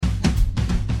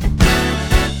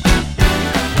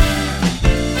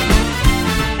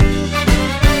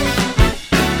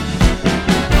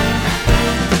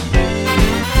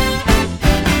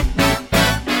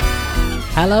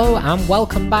Hello and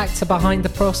welcome back to Behind the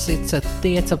Pros. It's a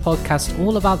theatre podcast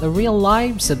all about the real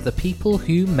lives of the people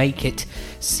who make it.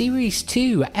 Series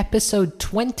 2, episode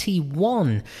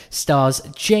 21, stars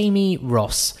Jamie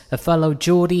Ross, a fellow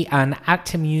Geordie and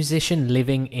actor-musician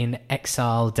living in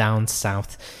exile down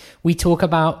south. We talk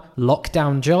about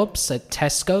lockdown jobs at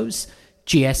Tesco's,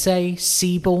 GSA,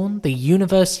 Seabourn, the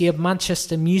University of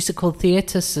Manchester Musical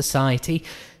Theatre Society,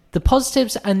 the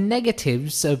positives and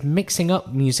negatives of mixing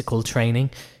up musical training,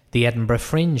 the Edinburgh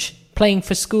Fringe, playing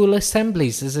for school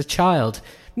assemblies as a child,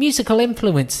 musical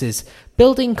influences,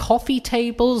 building coffee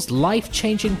tables,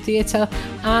 life-changing theatre,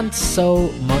 and so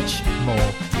much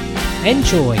more.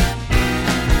 Enjoy!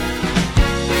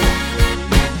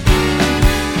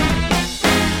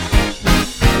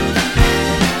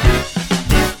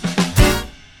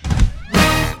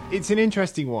 It's an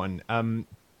interesting one.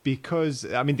 Because,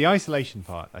 I mean, the isolation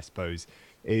part, I suppose,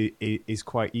 is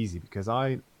quite easy because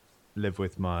I live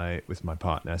with my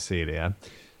partner, Celia,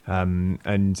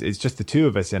 and it's just the two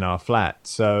of us in our flat.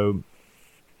 So,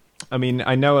 I mean,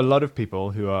 I know a lot of people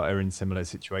who are in similar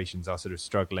situations are sort of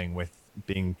struggling with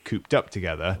being cooped up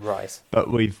together. Right.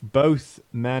 But we've both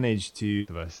managed to...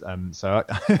 So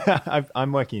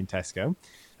I'm working in Tesco.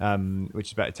 Which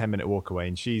is about a 10-minute walk away,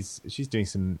 and she's doing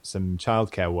some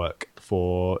childcare work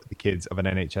for the kids of an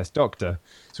NHS doctor.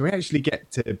 So we actually get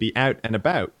to be out and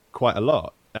about quite a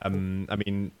lot. I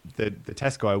mean, the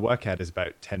Tesco I work at is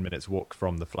about 10 minutes walk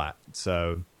from the flat,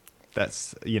 so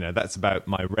that's about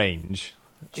my range.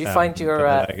 Do you find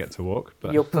I get to walk,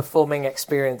 but... your performing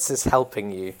experience is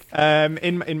helping you?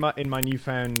 In my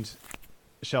newfound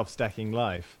shelf stacking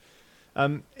life.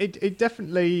 It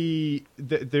definitely,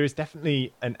 there is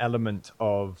definitely an element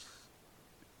of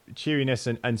cheeriness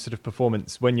and sort of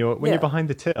performance when you're behind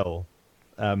the till.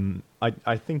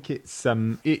 I think it's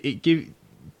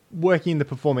working in the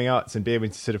performing arts and being able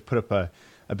to sort of put up a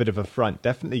bit of a front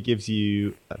definitely gives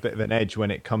you a bit of an edge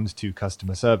when it comes to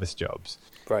customer service jobs.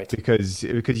 Right. Because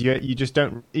you just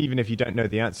don't, even if you don't know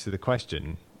the answer to the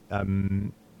question,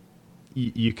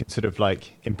 you can sort of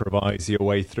like improvise your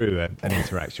way through an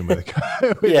interaction with a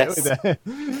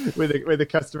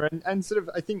customer, and sort of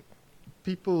I think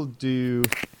people do.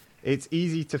 It's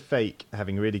easy to fake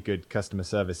having really good customer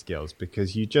service skills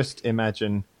because you just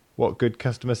imagine what good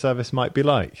customer service might be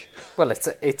like. Well,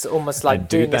 it's almost like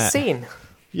doing a scene.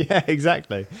 Yeah,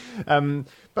 exactly.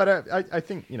 But I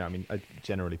think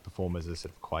generally performers are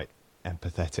sort of quite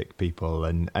empathetic people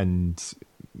and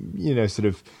sort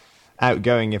of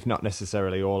outgoing, if not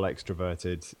necessarily all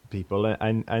extroverted people,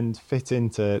 and fit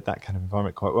into that kind of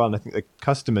environment quite well. And I think the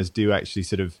customers do actually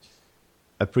sort of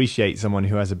appreciate someone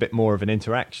who has a bit more of an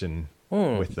interaction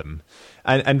with them.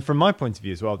 And from my point of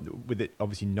view as well, with it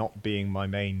obviously not being my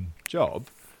main job,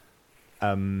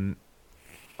 I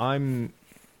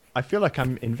feel like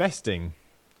I'm investing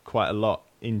quite a lot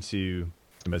into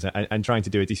customers and trying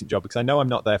to do a decent job because I know I'm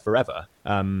not there forever.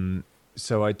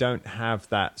 So I don't have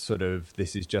that sort of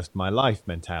this is just my life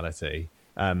mentality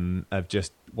of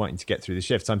just wanting to get through the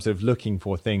shifts. I'm sort of looking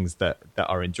for things that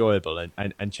are enjoyable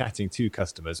and chatting to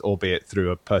customers, albeit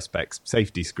through a Perspex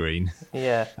safety screen.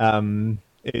 Yeah,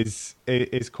 is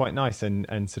quite nice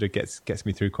and sort of gets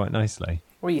me through quite nicely.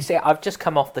 Well, you see, I've just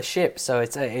come off the ship, so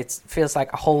it feels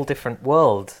like a whole different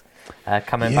world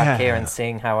coming back here and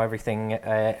seeing how everything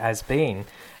has been.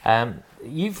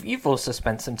 You've also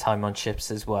spent some time on ships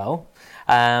as well.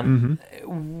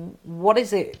 What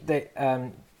is it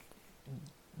that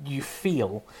you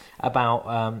feel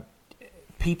about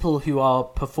people who are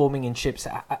performing in ships?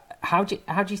 How do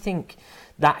you think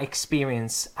that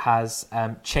experience has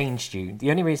changed you?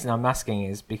 The only reason I'm asking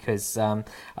is because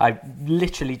I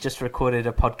literally just recorded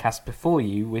a podcast before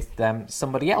you with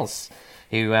somebody else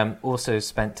who also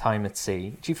spent time at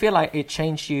sea. Do you feel like it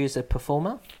changed you as a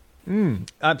performer?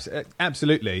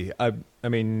 Absolutely. I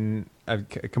mean,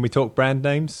 can we talk brand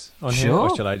names on here?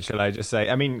 Sure. Or shall I just say?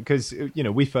 I mean, because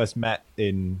we first met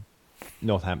in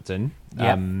Northampton,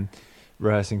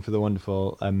 rehearsing for the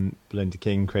wonderful Belinda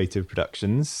King Creative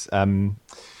Productions, and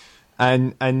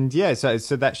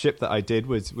so that ship that I did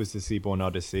was the Seabourn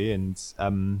Odyssey,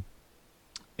 and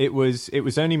it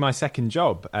was only my second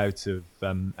job out of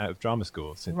drama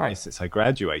school since I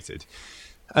graduated,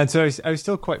 and so I was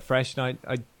still quite fresh, and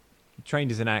I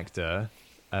trained as an actor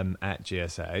at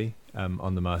GSA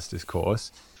on the master's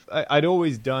course. I'd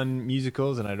always done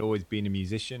musicals and I'd always been a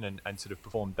musician and sort of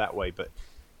performed that way, but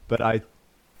I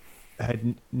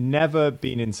had never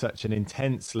been in such an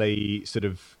intensely sort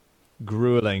of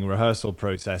grueling rehearsal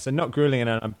process, and not grueling in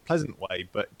an unpleasant way,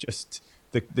 but just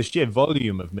the sheer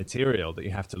volume of material that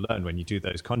you have to learn when you do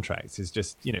those contracts is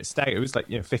just, it's staggering. It was like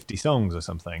 50 songs or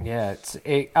something. Yeah,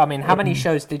 I mean, how many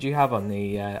shows did you have on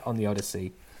the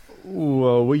Odyssey?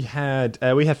 Well, we had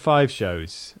 5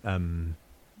 shows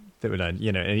that we learned,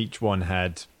 and each one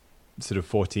had sort of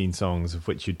 14 songs, of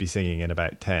which you'd be singing in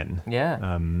about 10.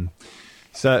 Yeah.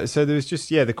 So there was just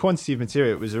the quantity of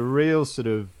material. It was a real sort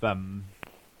of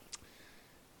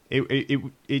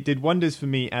it did wonders for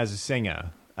me as a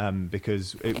singer,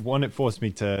 because it forced me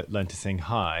to learn to sing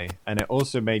high, and it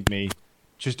also made me,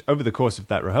 just over the course of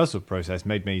that rehearsal process,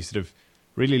 made me sort of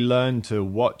really learn to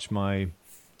watch my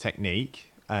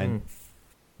technique and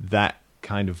that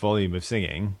kind of volume of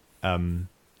singing,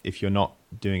 if you're not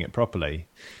doing it properly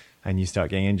and you start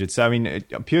getting injured. So I mean,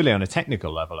 purely on a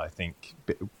technical level, I think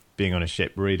being on a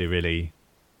ship really, really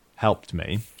helped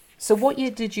me. So what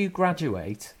year did you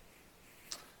graduate?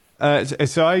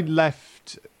 So I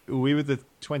left, we were the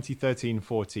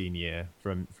 2013-14 year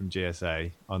from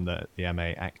GSA on the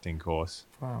MA acting course.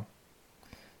 Wow.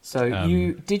 So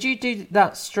did you do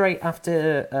that straight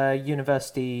after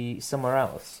university somewhere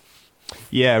else?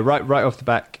 Yeah, right off the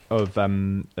back of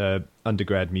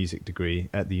undergrad music degree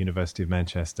at the University of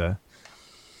Manchester,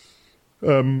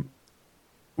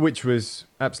 which was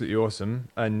absolutely awesome.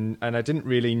 And I didn't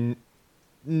really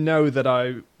know that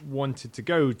I wanted to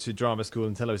go to drama school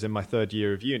until I was in my 3rd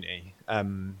year of uni,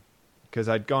 because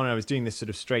I was doing this sort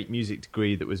of straight music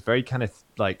degree that was very kind of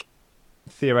like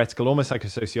theoretical, almost like a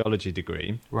sociology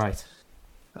degree. Right.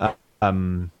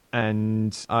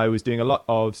 And I was doing a lot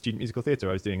of student musical theatre.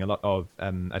 I was doing a lot of,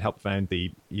 I'd helped found the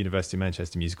University of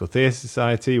Manchester Musical Theatre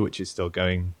Society, which is still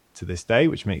going to this day,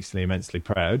 which makes me immensely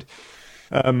proud.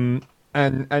 And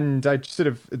I sort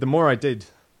of, the more I did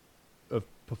of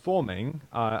performing,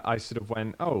 I sort of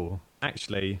went, oh,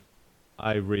 actually,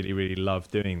 I really, really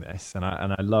love doing this. And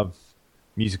I love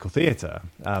musical theatre,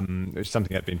 which is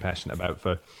something I've been passionate about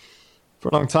for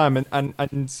a long time,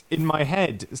 and in my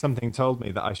head, something told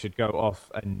me that I should go off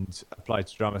and apply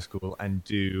to drama school and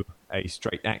do a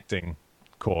straight acting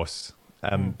course,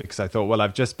 because I thought, well,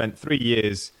 I've just spent 3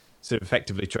 years sort of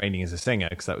effectively training as a singer,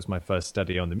 because that was my first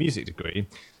study on the music degree,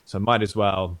 so I might as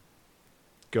well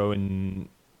go and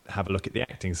have a look at the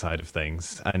acting side of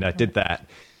things, and I did that.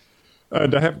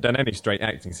 And I haven't done any straight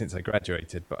acting since I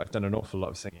graduated, but I've done an awful lot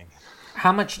of singing.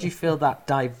 How much do you feel that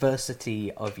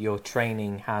diversity of your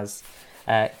training has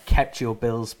kept your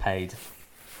bills paid?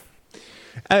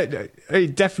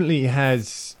 It definitely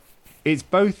has. It's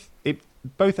both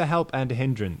a help and a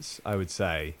hindrance, I would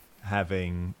say,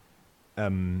 having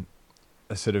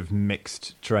a sort of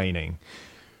mixed training,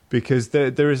 because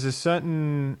there is a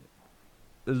certain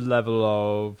level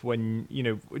of, when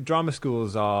drama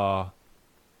schools are,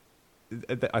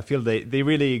 I feel they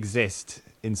really exist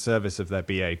in service of their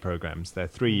BA programs, their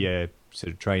 3-year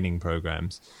sort of training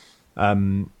programs.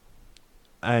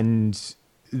 And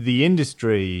the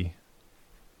industry,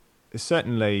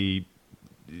 certainly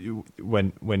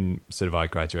when sort of I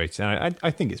graduated, and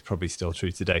I think it's probably still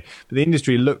true today, but the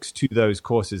industry looks to those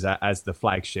courses as the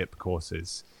flagship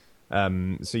courses.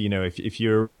 So, if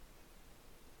you're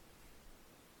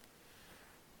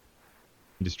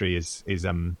industry is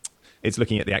it's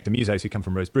looking at the actor musos who come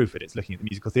from Rose Bruford. It's looking at the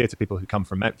musical theatre people who come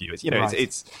from Mountview. It's right.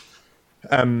 it's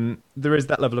there is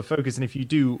that level of focus, and if you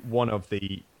do one of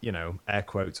the air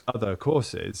quotes other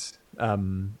courses,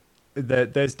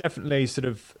 there's definitely sort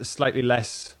of slightly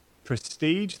less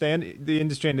prestige. The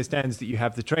industry understands that you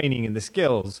have the training and the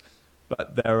skills,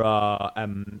 but there are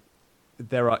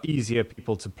easier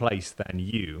people to place than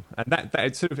you, and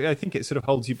that sort of, I think it sort of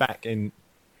holds you back in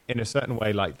a certain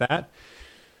way like that.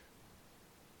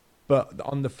 But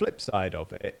on the flip side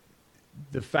of it,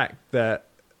 the fact that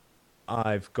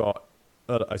I've got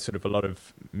a sort of a lot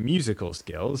of musical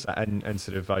skills, and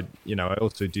sort of I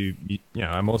also do,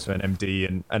 I'm also an MD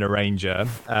and an arranger,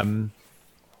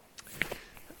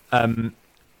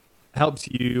 helps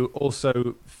you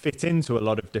also fit into a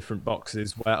lot of different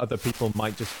boxes where other people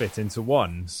might just fit into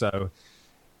one. So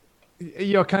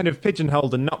you're kind of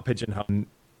pigeonholed and not pigeonholed.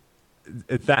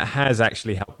 That has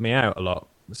actually helped me out a lot,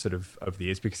 sort of over the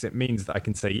years, because it means that I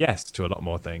can say yes to a lot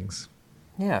more things.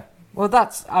 Yeah. Well,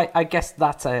 I guess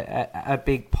that's a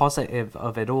big positive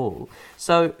of it all.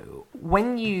 So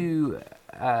when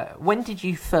did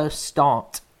you first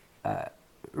start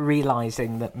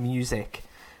realizing that music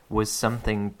was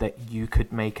something that you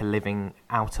could make a living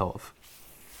out of?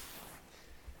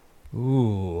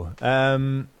 Ooh,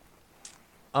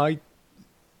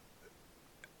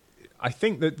 I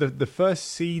think that the first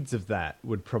seeds of that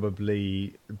would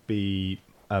probably be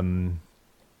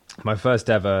my first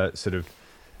ever sort of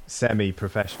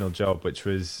semi-professional job, which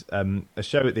was a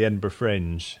show at the Edinburgh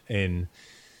Fringe in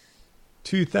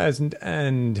 2000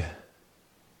 and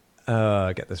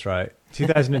get this right.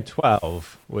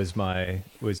 2012 was my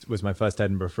first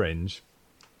Edinburgh Fringe,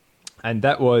 and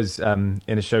that was in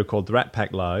a show called The Rat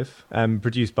Pack Live,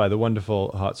 produced by the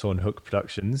wonderful Hartshorn Hook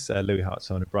Productions, Louis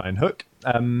Hartshorn and Brian Hook,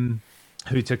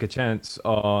 who took a chance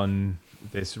on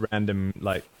this random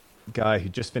guy who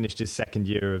just finished his second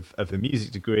year of a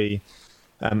music degree,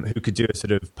 who could do a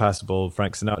sort of passable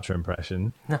Frank Sinatra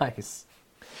impression. Nice.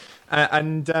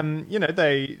 And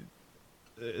they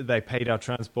paid our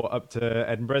transport up to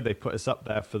Edinburgh. They put us up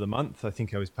there for the month. I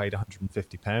think I was paid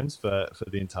 £150 for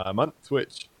the entire month,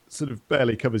 which sort of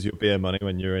barely covers your beer money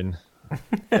when you're in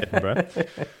Edinburgh.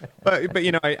 But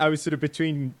I was sort of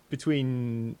between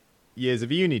years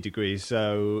of uni degrees,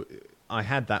 so I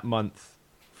had that month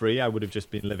free. I would have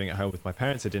just been living at home with my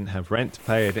parents. I didn't have rent to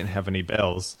pay. I didn't have any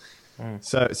bills.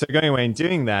 So going away and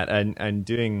doing that and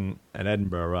doing an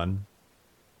Edinburgh run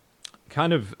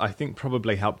kind of, I think,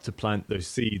 probably helped to plant those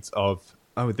seeds of,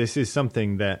 oh, this is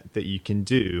something that you can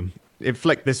do. It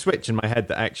flicked the switch in my head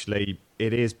that actually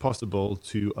it is possible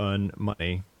to earn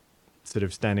money sort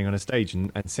of standing on a stage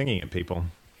and singing at people.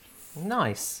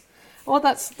 Nice. Well,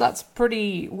 that's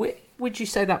pretty... Would you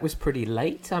say that was pretty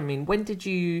late? I mean, when did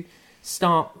you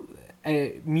start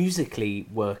musically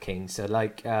working? So,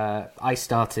 I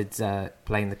started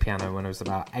playing the piano when I was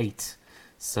about 8.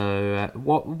 So,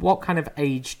 what kind of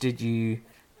age did you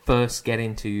first get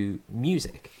into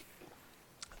music?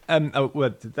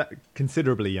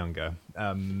 Considerably younger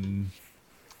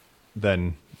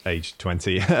than age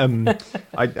 20. I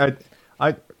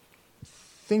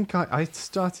think I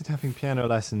started having piano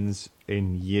lessons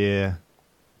in year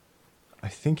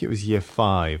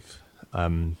 5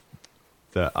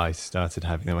 that I started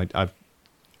having them. I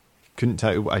couldn't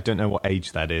tell you, I don't know what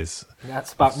age that is.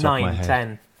 That's about 9,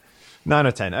 10. 9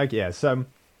 or 10. Okay, yeah. So,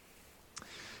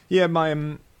 yeah, my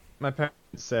parents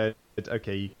said,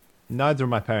 okay, neither of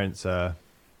my parents are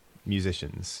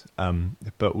musicians,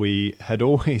 but we had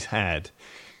always had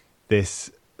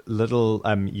this little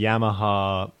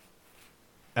Yamaha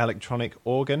electronic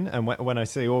organ, and when I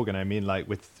say organ, I mean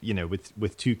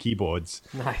with 2 keyboards,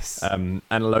 nice, and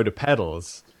a load of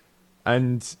pedals,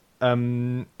 and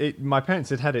my parents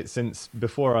had it since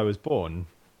before I was born.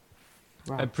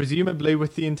 Right. Presumably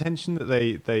with the intention that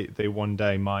they one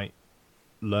day might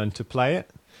learn to play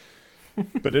it.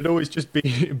 But it always just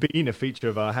been a feature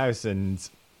of our house, and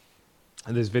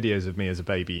there's videos of me as a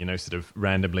baby, sort of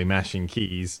randomly mashing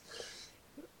keys.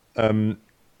 And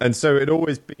so it'd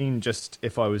always been just,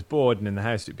 if I was bored and in the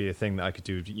house, it'd be a thing that I could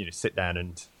do, sit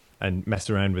down and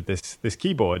mess around with this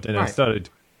keyboard. And right. I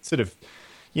started sort of,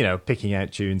 picking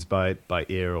out tunes by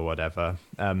ear or whatever.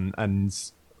 When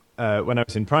I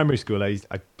was in primary school, I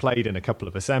played in a couple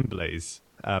of assemblies.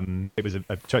 It was a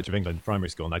Church of England primary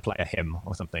school, and I'd play a hymn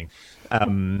or something.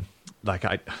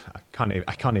 I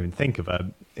can't even think of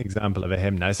an example of a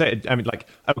hymn now.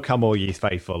 "Oh Come All Ye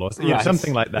Faithful," or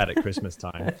something like that at Christmas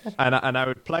time. And I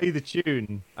would play the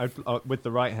tune with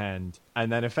the right hand,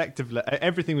 and then effectively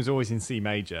everything was always in C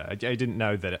major. I didn't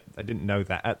know that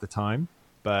at the time,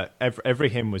 but every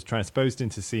hymn was transposed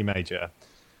into C major,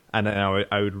 and then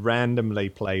I would randomly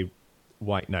play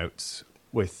white notes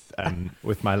with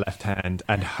my left hand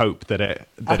and hope that it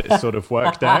sort of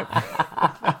worked out.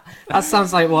 That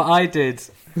sounds like what I did.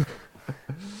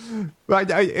 But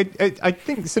I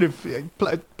think sort of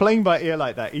playing by ear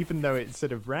like that, even though it's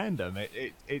sort of random,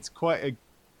 it's quite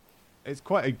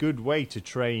a good way to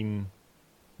train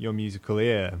your musical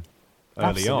ear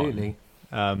early Absolutely.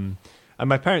 on. And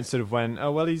my parents sort of went,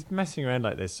 "Oh well, he's messing around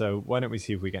like this, so why don't we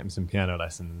see if we get him some piano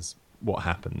lessons? What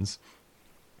happens?"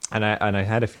 And I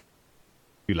had a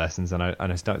few lessons, and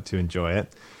I started to enjoy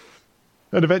it.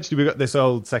 And eventually we got this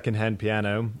old second-hand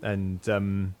piano, and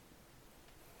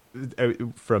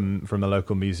from a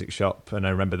local music shop, and I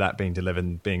remember that being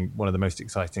delivered, being one of the most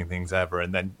exciting things ever.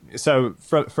 And then so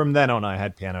from then on, I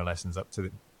had piano lessons up to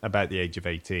about the age of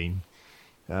 18,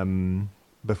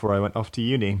 before I went off to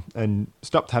uni and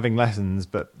stopped having lessons.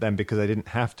 But then, because I didn't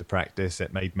have to practice,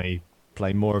 it made me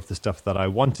play more of the stuff that I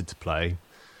wanted to play.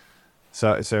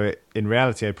 So in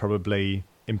reality, I probably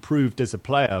improved as a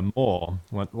player more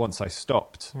once I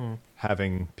stopped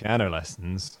having piano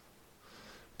lessons,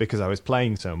 because I was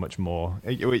playing so much more.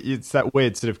 It's that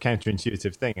weird sort of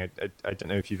counterintuitive thing. I don't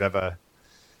know if you've ever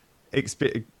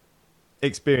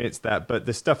experienced that, but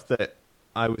the stuff that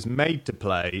I was made to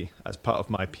play as part of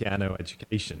my piano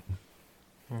education,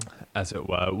 as it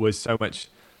were, was so much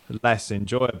less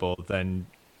enjoyable than,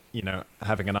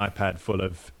 having an iPad full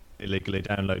of illegally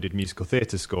downloaded musical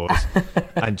theatre scores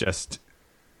and just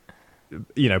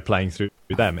playing through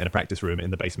them in a practice room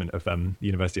in the basement of the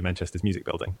University of Manchester's music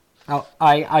building. Oh,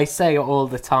 I say all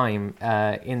the time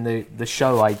in the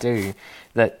show I do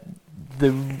that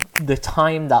the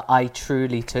time that I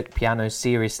truly took piano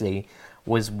seriously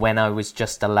was when I was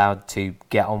just allowed to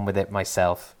get on with it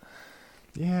myself.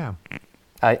 Yeah.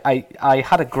 I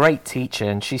had a great teacher,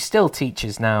 and she still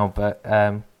teaches now, but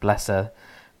bless her.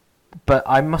 But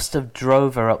I must have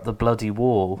drove her up the bloody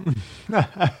wall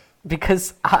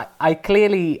because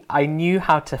I knew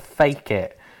how to fake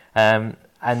it,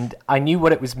 and I knew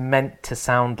what it was meant to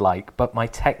sound like, but my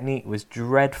technique was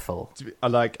dreadful.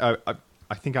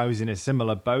 I think I was in a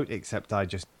similar boat, except I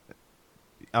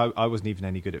wasn't even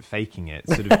any good at faking it.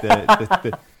 Sort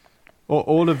of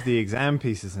all of the exam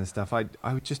pieces and stuff, I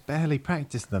would just barely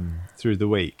practice them through the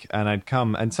week, and I'd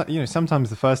come and sometimes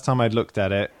the first time I'd looked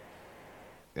at it,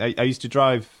 I used to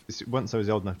drive. Once I was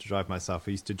old enough to drive myself,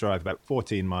 I used to drive about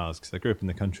 14 miles because I grew up in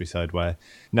the countryside where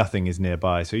nothing is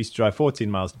nearby. So I used to drive 14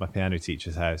 miles to my piano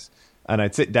teacher's house, and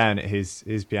I'd sit down at his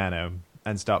piano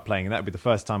and start playing, and that would be the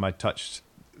first time I'd touched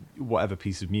whatever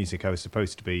piece of music I was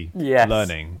supposed to be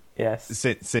learning. Yes.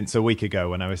 Since a week ago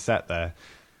when I was sat there,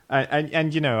 and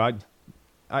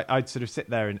I'd sort of sit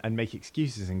there and make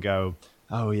excuses and go,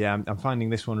 oh yeah, I'm finding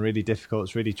this one really difficult.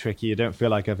 It's really tricky. I don't feel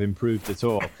like I've improved at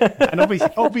all. And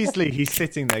obviously he's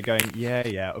sitting there going,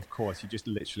 yeah, of course, you just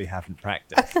literally haven't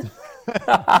practiced.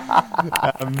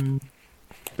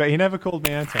 But he never called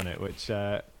me out on it, which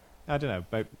I don't know.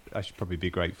 But I should probably be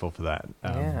grateful for that.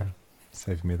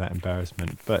 Saving me that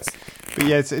embarrassment. But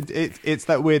yeah, it's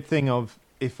that weird thing of,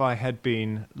 if I had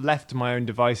been left to my own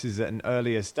devices at an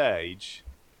earlier stage,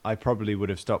 I probably would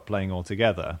have stopped playing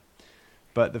altogether.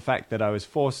 But the fact that I was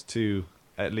forced to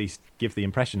at least give the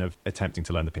impression of attempting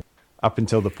to learn the piano up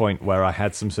until the point where I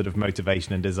had some sort of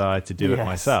motivation and desire to do it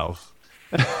myself,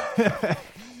 that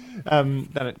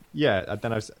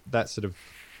sort of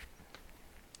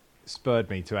spurred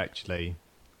me to actually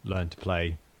learn to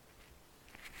play,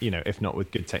 if not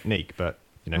with good technique, but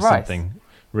something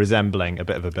resembling a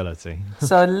bit of ability.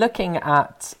 So looking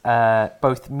at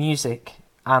both music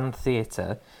and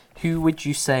theatre, who would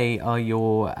you say are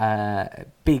your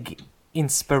big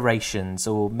inspirations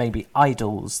or maybe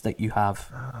idols that you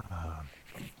have?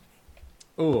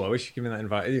 I wish you'd give me that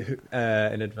invite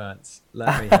in advance.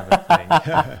 Let me have a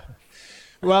think.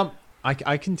 Well,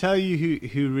 I can tell you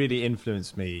who really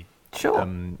influenced me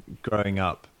growing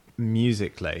up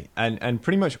musically. And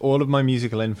pretty much all of my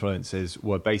musical influences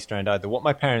were based around either what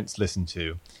my parents listened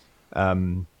to,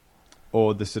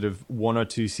 or the sort of one or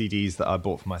two CDs that I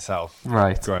bought for myself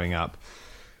growing up,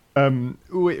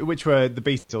 which were the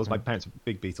Beatles. My parents were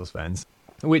big Beatles fans,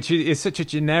 which is such a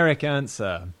generic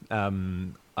answer.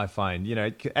 I find,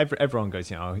 everyone goes,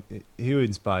 who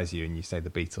inspires you? And you say the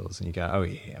Beatles, and you go, oh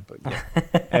yeah, but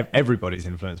yeah, everybody's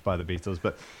influenced by the Beatles.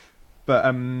 But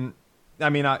I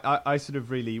mean, I sort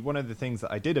of really, one of the things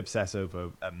that I did obsess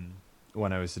over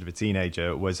when I was sort of a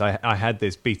teenager was I had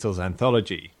this Beatles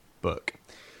anthology book.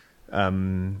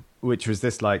 Which was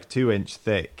this like 2-inch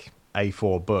thick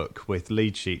A4 book with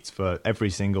lead sheets for every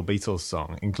single Beatles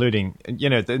song, including,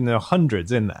 there are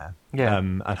hundreds in there,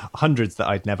 and hundreds that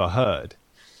I'd never heard.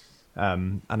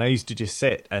 And I used to just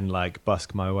sit and like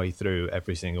busk my way through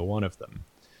every single one of them.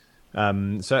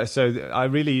 So I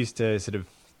really used to sort of,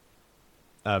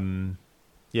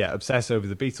 obsess over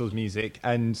the Beatles music,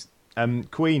 and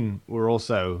Queen were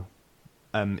also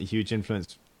a huge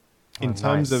influence. In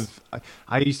terms of,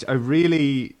 I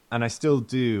really, and I still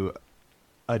do,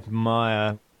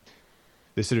 admire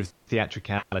the sort of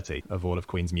theatricality of all of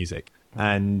Queen's music,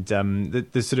 and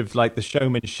the sort of like the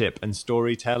showmanship and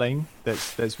storytelling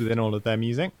that's within all of their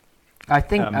music. I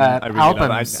think I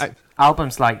really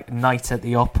albums like Night at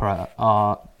the Opera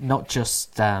are not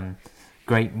just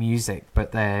great music,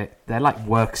 but they're like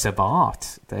works of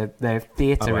art. They're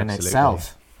theatre in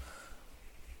itself.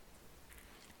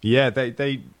 Yeah,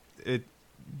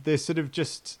 there's sort of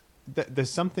just there's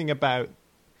something about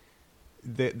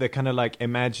the kind of like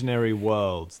imaginary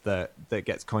world that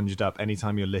gets conjured up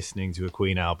anytime you're listening to a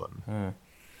Queen album.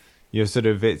 You're sort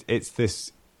of it's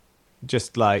this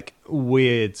just like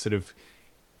weird sort of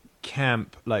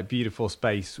camp, like beautiful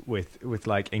space with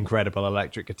like incredible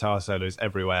electric guitar solos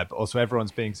everywhere, but also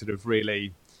everyone's being sort of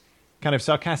really kind of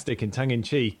sarcastic and tongue in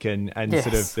cheek, and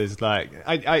sort of there's like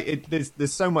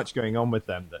there's so much going on with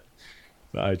them that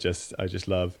I just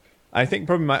love. I think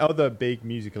probably my other big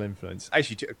musical influence,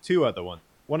 actually two other ones.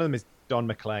 One of them is Don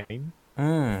McLean.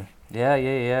 Yeah.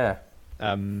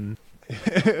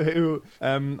 Who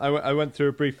I went through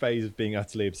a brief phase of being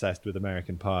utterly obsessed with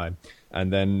American Pie,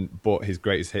 and then bought his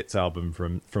greatest hits album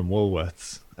from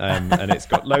Woolworths, and it's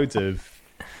got loads of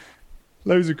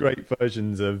loads of great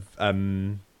versions of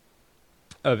songs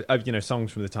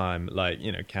from the time,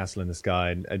 like Castle in the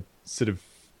Sky, and sort of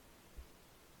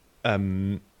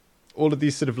all of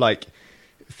these sort of like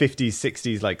 50s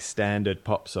 60s like standard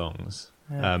pop songs.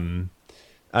 Yeah.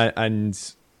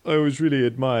 And I always really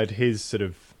admired his sort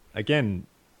of, again,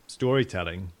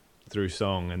 storytelling through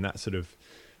song and that sort of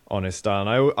honest style.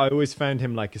 And I always found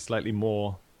him like a slightly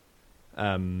more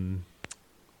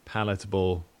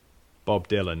palatable Bob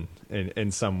Dylan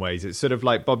in some ways. It's sort of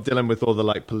like Bob Dylan with all the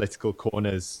like political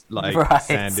corners like Right.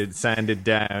 sanded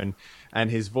down,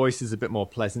 and his voice is a bit more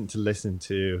pleasant to listen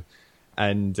to.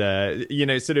 And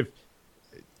sort of,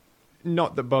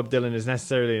 not that Bob Dylan is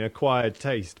necessarily an acquired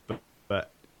taste,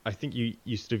 but I think you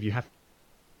have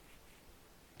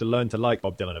to learn to like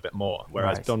Bob Dylan a bit more,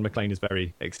 whereas Right. Don McLean is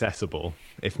very accessible,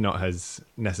 if not as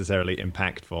necessarily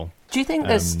impactful. Do you think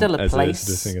there's still a as place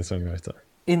a singer-songwriter.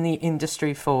 in the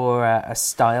industry for a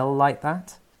style like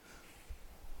that?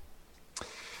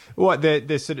 What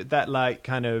the sort of that like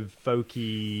kind of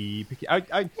folky?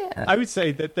 I would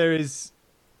say that there is.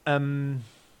 Do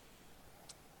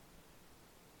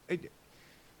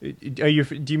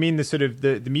you mean the sort of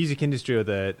the music industry or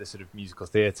the sort of musical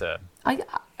theatre? Do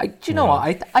you know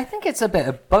what? I think it's a bit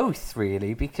of both,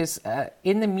 really, because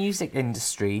in the music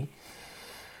industry,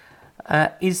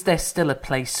 is there still a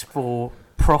place for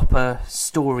proper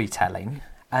storytelling?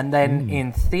 And then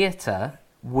in theatre,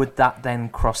 would that then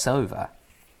cross over?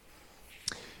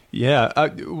 Yeah,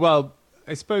 well,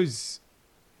 I suppose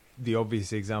the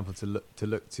obvious example to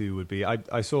look to would be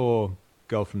I saw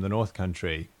Girl from the North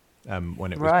Country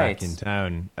when it was Right. back in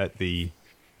town at the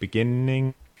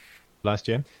beginning last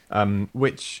year,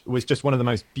 which was just one of the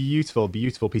most beautiful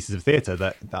pieces of theatre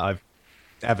that I've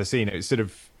ever seen. It was sort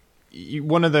of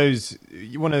one of those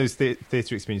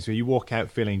theatre experiences where you walk out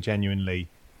feeling genuinely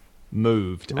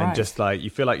moved Right. and just like you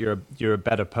feel like you're a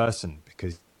better person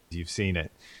because you've seen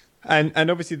it. And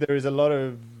obviously there is a lot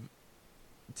of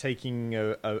taking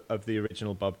of the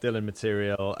original Bob Dylan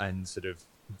material and sort of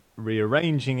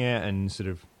rearranging it and sort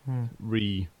of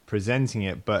re-presenting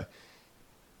it, but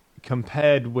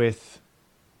compared with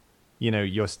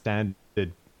your standard,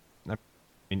 I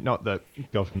mean, not that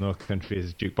Girl from the North Country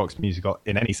is jukebox musical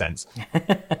in any sense.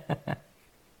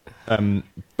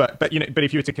 But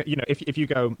if you were to if you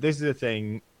go, this is a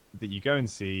thing that you go and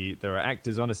see, there are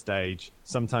actors on a stage,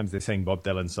 sometimes they sing Bob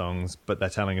Dylan songs, but they're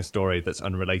telling a story that's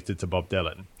unrelated to Bob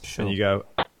Dylan. Sure. And you go,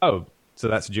 oh, so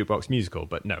that's a jukebox musical,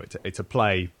 but no, it's a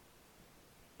play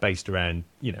based around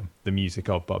the music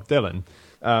of Bob Dylan.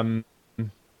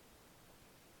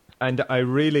 And I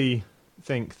really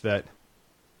think that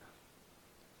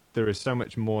there is so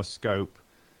much more scope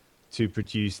to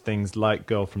produce things like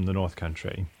Girl from the North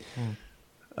Country,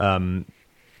 and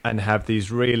have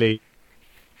these really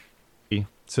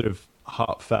sort of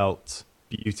heartfelt,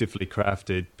 beautifully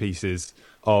crafted pieces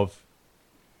of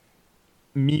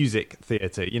music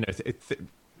theatre,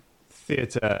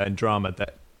 theatre and drama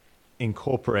that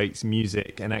incorporates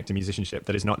music and actor musicianship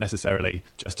that is not necessarily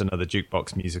just another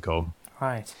jukebox musical.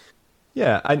 Right.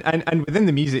 Yeah, and within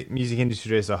the music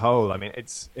industry as a whole, I mean,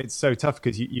 it's so tough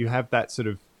because you have that sort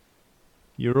of,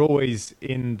 you're always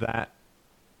in that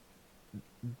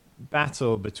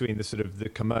battle between the sort of the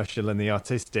commercial and the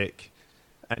artistic,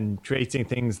 and creating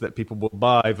things that people will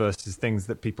buy versus things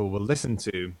that people will listen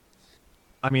to.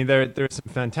 I mean, there are some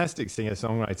fantastic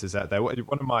singer-songwriters out there. One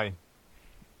of my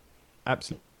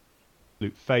absolute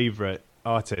favorite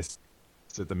artists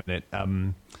at the minute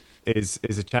is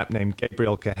a chap named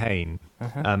Gabriel Kahane,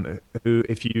 who,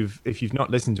 if you've not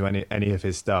listened to any of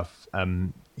his stuff,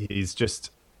 he's just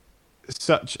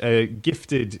such a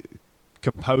gifted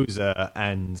composer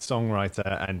and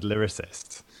songwriter and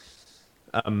lyricist.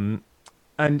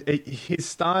 And his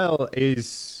style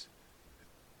is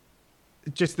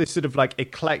just this sort of like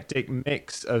eclectic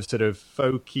mix of sort of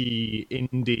folky,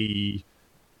 indie,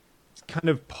 kind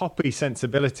of poppy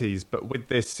sensibilities, but with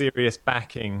this serious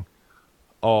backing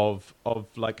of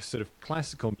like sort of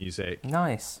classical music.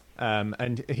 Nice.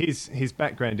 And his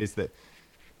background is that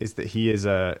he is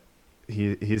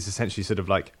essentially sort of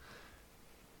like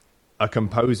a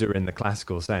composer in the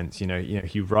classical sense.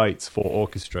 He writes for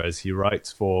orchestras, he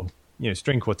writes for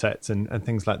string quartets and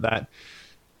things like that.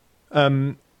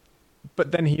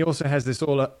 But then he also has this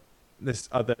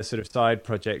other sort of side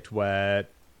project where,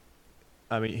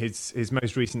 I mean, his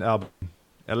most recent album,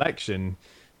 Election,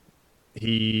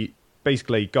 he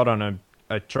basically got on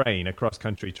a train, a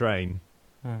cross-country train,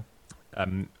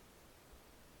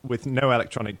 with no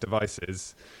electronic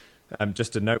devices,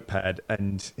 just a notepad,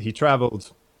 and he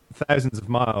traveled thousands of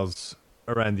miles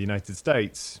around the United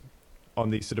States, on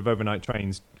these sort of overnight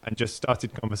trains and just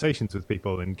started conversations with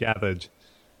people and gathered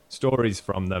stories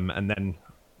from them, and then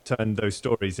turned those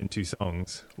stories into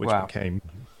songs, which became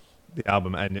the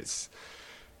album. And it's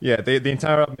the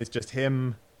entire album is just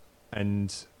him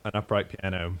and an upright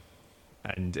piano,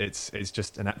 and it's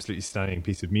just an absolutely stunning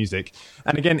piece of music.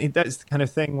 And again, that's the kind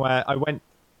of thing where I went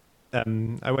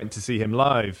to see him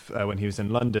live when he was in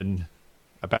London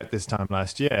about this time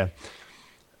last year,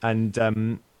 and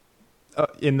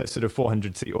in the sort of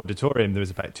 400-seat auditorium, there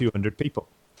was about 200 people,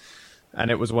 and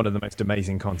it was one of the most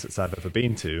amazing concerts I've ever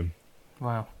been to.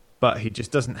 Wow! But he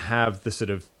just doesn't have the sort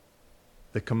of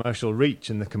the commercial reach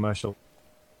and the commercial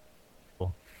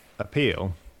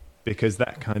appeal, because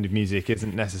that kind of music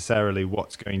isn't necessarily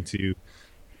what's going to,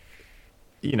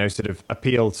 sort of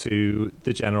appeal to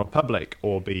the general public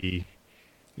or be,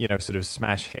 sort of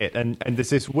smash hit. And there's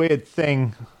this weird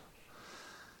thing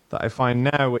that I find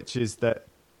now, which is that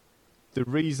the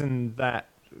reason that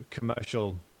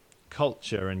commercial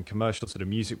culture and commercial sort of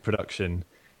music production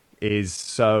is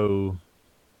so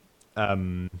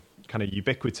kind of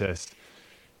ubiquitous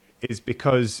is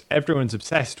because everyone's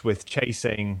obsessed with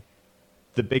chasing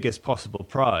the biggest possible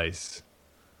prize,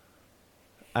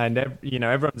 and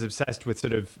everyone's obsessed with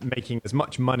sort of making as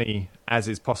much money as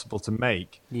is possible to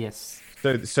make. Yes.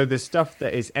 So the stuff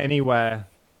that is anywhere,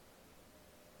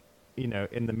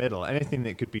 in the middle, anything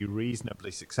that could be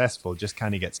reasonably successful just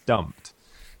kind of gets dumped.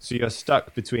 So you're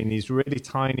stuck between these really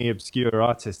tiny, obscure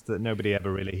artists that nobody ever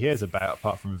really hears about,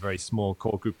 apart from a very small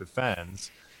core group of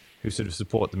fans who sort of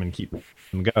support them and keep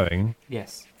them going.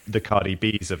 Yes. The Cardi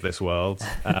B's of this world.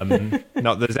 Not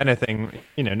that there's anything,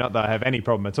 not that I have any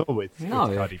problem at all with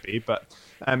Cardi B, but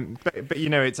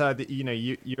it's either,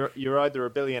 you're either a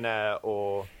billionaire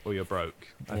or you're broke.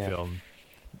 I feel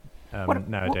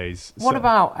nowadays. What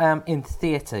about in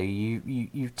theatre?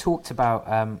 You talked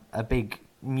about a big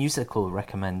music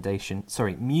recommendation.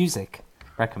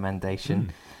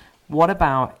 What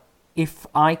about if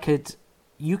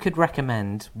you could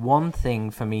recommend one thing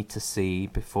for me to see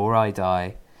before I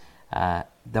die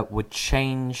that would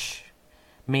change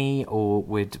me or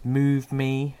would move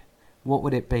me? What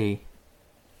would it be?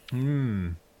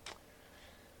 Now,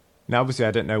 obviously,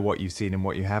 I don't know what you've seen and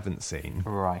what you haven't seen.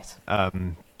 Right.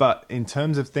 But in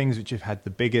terms of things which have had the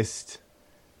biggest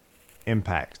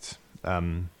impact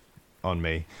on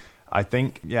me, I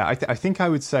think, I think I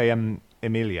would say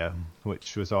Emilia,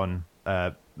 which was on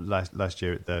last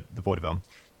year at the Vaudeville.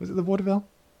 Was it the Vaudeville?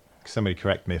 Somebody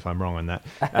correct me if I'm wrong on that.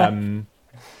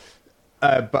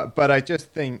 But I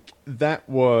just think that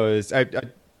was, I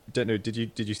don't know, did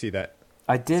you see that?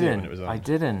 I didn't. I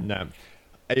didn't. No,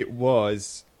 it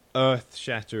was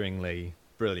earth-shatteringly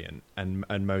brilliant and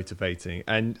motivating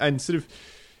and sort of.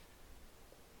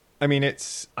 I mean,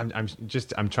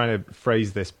 I'm trying to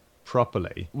phrase this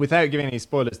properly without giving any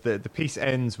spoilers. The piece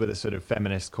ends with a sort of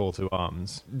feminist call to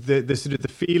arms. The sort of the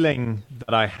feeling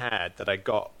that I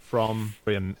got from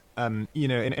in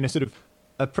a sort of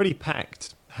a pretty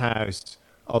packed house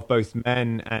of both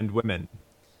men and women.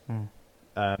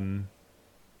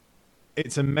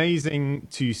 It's amazing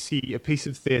to see a piece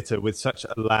of theatre with such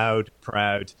a loud,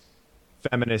 proud,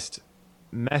 feminist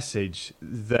message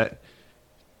that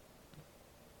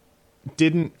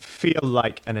didn't feel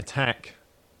like an attack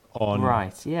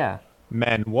on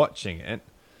men watching it,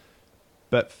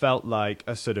 but felt like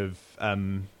a sort of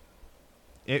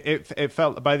it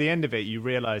felt, by the end of it, you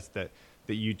realized that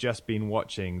you'd just been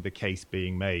watching the case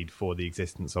being made for the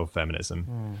existence of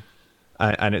feminism.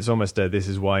 And it's almost this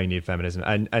is why you need feminism.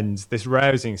 And this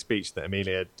rousing speech that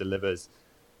Emilia delivers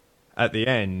at the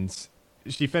end,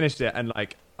 she finished it and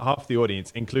like half the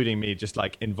audience, including me, just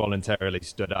like involuntarily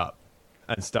stood up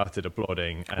and started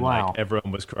applauding, and like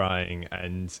everyone was crying.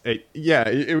 And it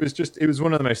was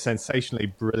one of the most sensationally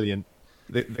brilliant.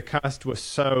 The cast was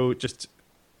so just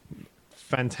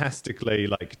fantastically,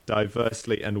 like,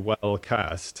 diversely and well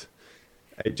cast.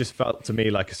 It just felt to me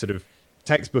like a sort of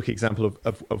textbook example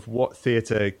of what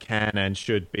theatre can and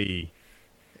should be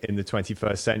in the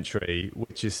 21st century,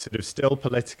 which is sort of still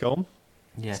political,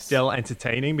 still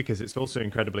entertaining because it's also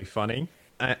incredibly funny,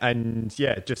 and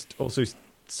just also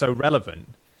so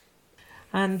relevant.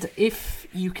 And if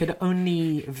you could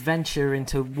only venture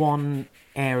into one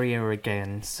area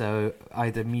again, so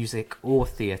either music or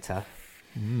theatre,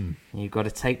 you've got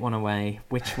to take one away,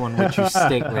 which one would you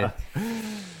stick with?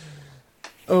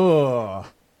 Oh,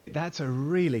 that's a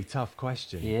really tough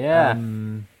question. Yeah.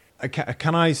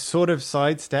 Can I sort of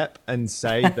sidestep and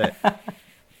say that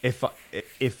if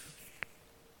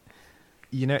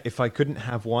I couldn't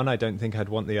have one, I don't think I'd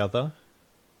want the other.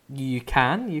 You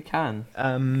can.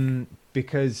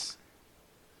 Because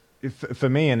for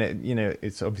me, and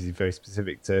it's obviously very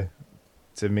specific to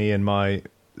me and my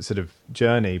sort of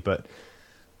journey, but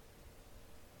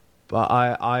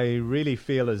I really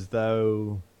feel as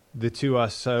though the two are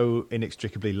so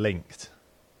inextricably linked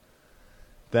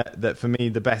that for me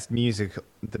the best music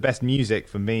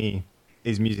for me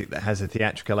is music that has a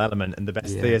theatrical element, and the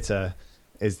best theatre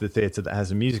is the theatre that has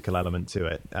a musical element to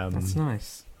it. That's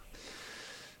nice.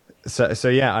 So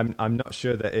yeah, I'm not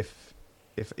sure that if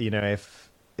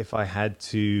I had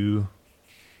to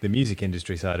the music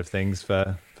industry side of things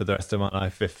for the rest of my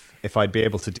life, if I'd be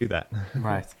able to do that.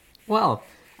 Right. Well,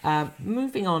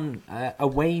 moving on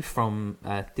away from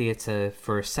theatre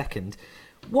for a second,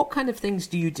 what kind of things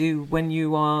do you do when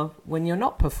you're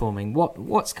not performing?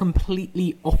 What's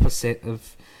completely opposite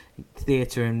of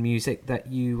theatre and music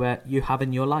that you have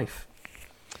in your life?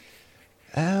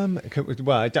 Well,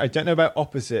 I don't know about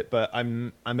opposite, but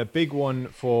I'm a big one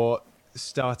for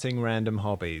starting random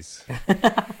hobbies.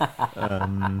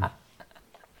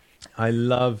 I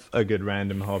love a good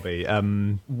random hobby.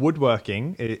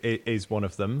 Woodworking is one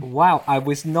of them. Wow, I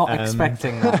was not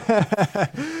expecting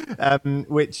that.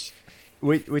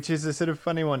 Which is a sort of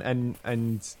funny one,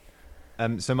 and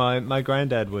so my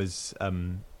granddad was a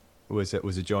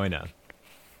joiner,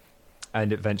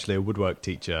 and eventually a woodwork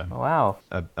teacher. Wow.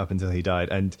 Up until he died,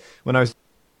 and when I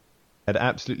had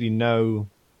absolutely no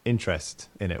interest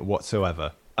in it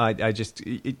whatsoever.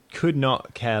 It could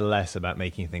not care less about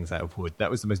making things out of wood. That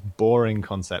was the most boring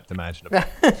concept imaginable.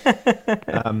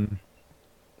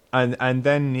 And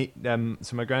then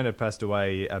so my granddad passed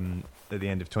away at the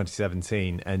end of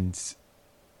 2017, and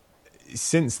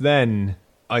since then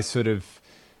I sort of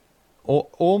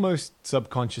almost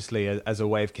subconsciously, as a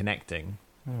way of connecting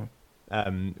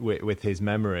with his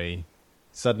memory,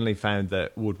 suddenly found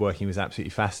that woodworking was absolutely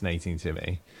fascinating to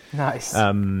me. Nice.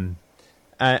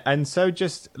 And so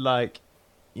just like,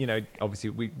 obviously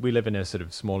we live in a sort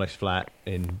of smallish flat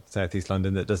in southeast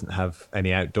London that doesn't have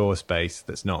any outdoor space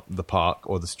that's not the park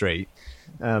or the street.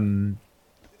 So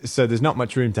there's not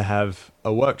much room to have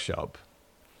a workshop.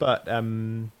 But,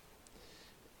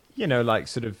 like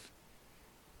sort of,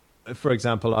 for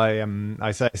example,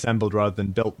 I say assembled rather than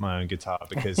built my own guitar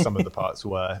because some of the parts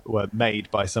were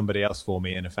made by somebody else for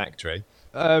me in a factory.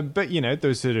 But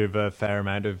there's sort of a fair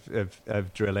amount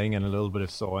of drilling and a little bit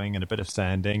of sawing and a bit of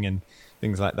sanding and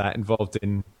things like that involved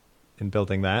in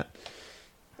building that.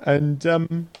 And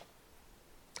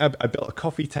I built a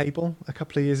coffee table a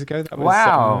couple of years ago.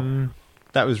 Wow.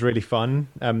 That was really fun.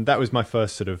 That was my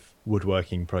first sort of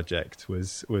woodworking project.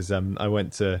 Was I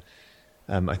went to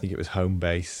I think it was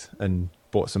Homebase and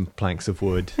bought some planks of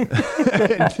wood.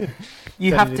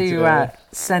 You have to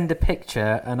send a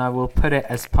picture, and I will put it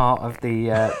as part of the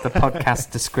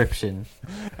podcast description.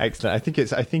 Excellent. I think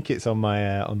it's on my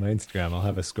Instagram. I'll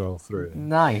have a scroll through.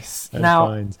 Nice.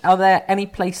 Now, are there any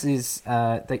places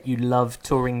that you love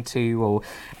touring to, or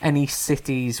any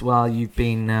cities while you've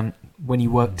been when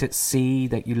you worked at sea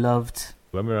that you loved?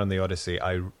 When we were on the Odyssey,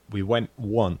 we went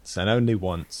once and only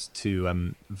once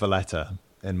to Valletta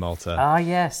in Malta. Ah,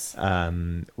 yes.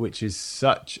 Which is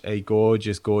such a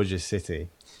gorgeous, gorgeous city.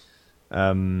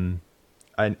 And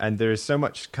there is so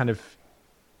much kind of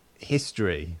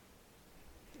history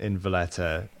in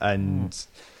Valletta, and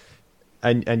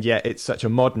yet it's such a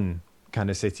modern kind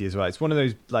of city as well. It's one of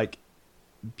those like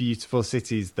beautiful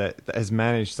cities that has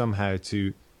managed somehow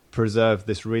to preserve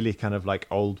this really kind of like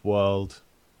old world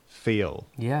feel.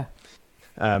 Yeah.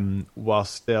 While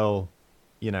still,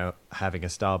 having a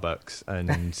Starbucks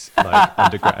and like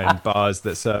underground bars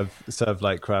that serve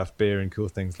like craft beer and cool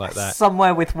things like that.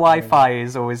 Somewhere with Wi-Fi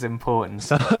is always important.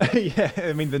 So, yeah,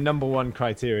 I mean the number one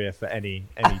criteria for any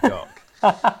dock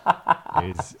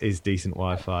is decent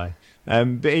Wi-Fi.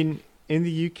 But in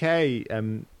the UK,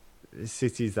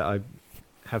 cities that I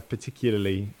have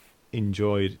particularly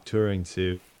enjoyed touring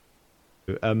to,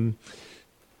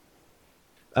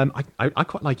 I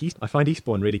quite like I find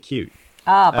Eastbourne really cute.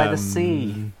 By the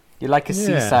sea. You like a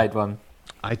seaside one?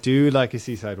 I do like a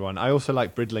seaside one. I also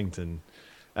like Bridlington.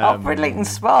 Bridlington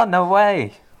Spa, no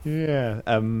way. Yeah.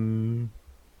 But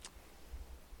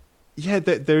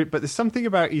there's something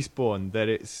about Eastbourne that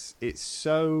it's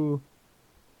so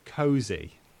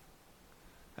cozy.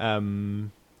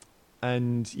 And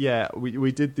yeah,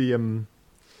 we did the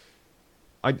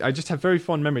I just have very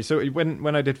fond memories. So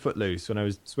when I did Footloose, when I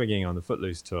was swinging on the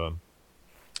Footloose tour,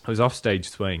 I was off stage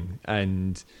swing,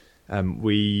 and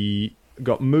we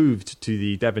got moved to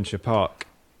the Devonshire Park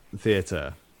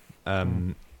Theatre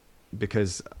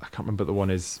because I can't remember the one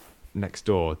is next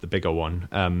door, the bigger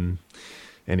one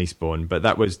in Eastbourne, but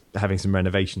that was having some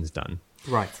renovations done.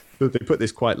 Right. So they put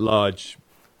this quite large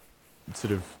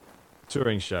sort of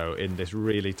touring show in this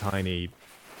really tiny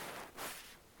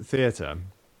theatre,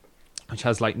 which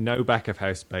has like no back of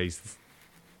house space.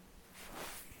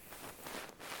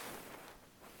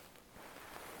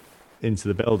 Into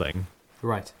the building.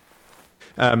 Right.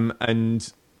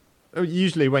 And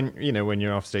usually when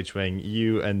you're off stage swing,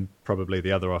 you and probably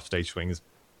the other off stage swings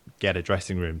get a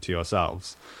dressing room to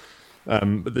yourselves.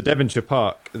 But the Devonshire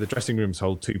Park, the dressing rooms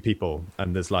hold 2 people,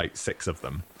 and there's like 6 of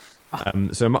them.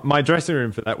 So my dressing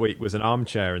room for that week was an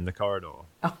armchair in the corridor.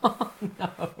 Oh,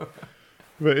 no.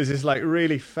 But it was this like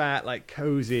really fat, like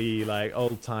cozy, like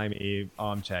old timey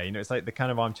armchair. You know, it's like the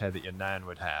kind of armchair that your nan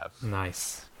would have.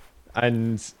 Nice.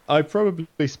 And I probably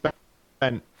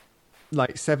spent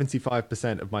like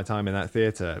 75% of my time in that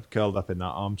theatre curled up in that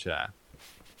armchair,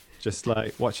 just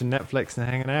like watching Netflix and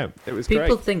hanging out. It was People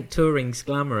great. think touring's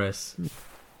glamorous.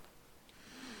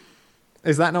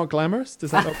 Is that not glamorous?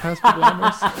 Does that not pass for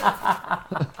glamorous?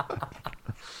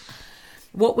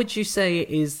 What would you say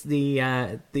is the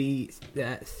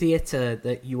theatre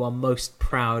that you are most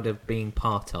proud of being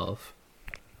part of?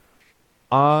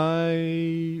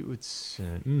 I would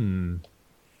say,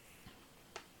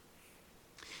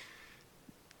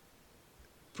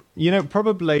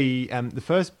 probably the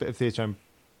first bit of theatre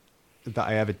that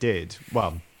I ever did.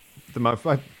 Well,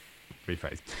 rephrase.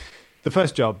 The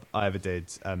first job I ever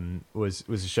did was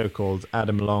a show called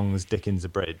Adam Long's Dickens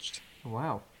Abridged.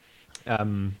 Wow.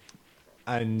 And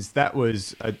that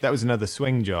was another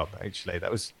swing job. Actually, that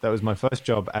was my first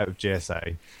job out of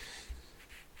GSA.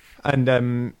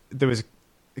 And there was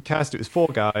a cast. It was 4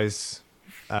 guys,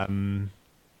 and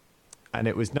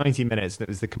it was 90 minutes. And it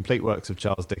was the complete works of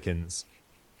Charles Dickens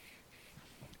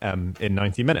in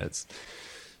 90 minutes.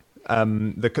 So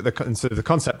the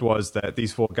concept was that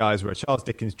these 4 guys were a Charles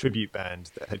Dickens tribute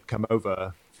band that had come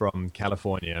over from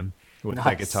California with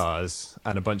their guitars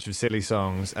and a bunch of silly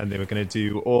songs, and they were going to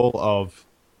do all of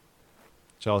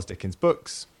Charles Dickens'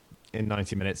 books in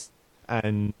 90 minutes,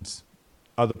 and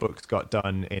other books got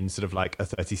done in sort of like a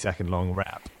 30-second long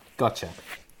rap. Gotcha.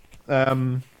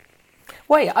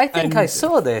 Wait, I think I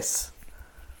saw this.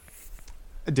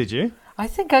 Did you? I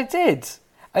think I did.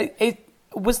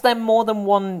 Was there more than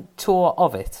one tour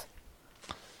of it?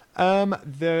 We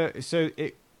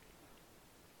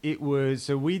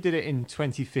did it in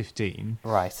 2015.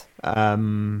 Right.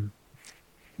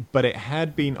 But it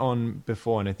had been on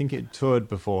before, and I think it toured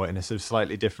before in a sort of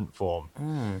slightly different form.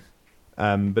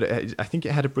 But I think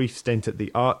it had a brief stint at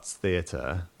the Arts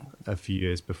Theatre a few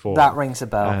years before. That rings a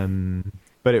bell.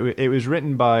 But it was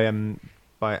written by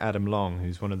Adam Long,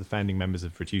 who's one of the founding members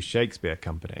of Reduced Shakespeare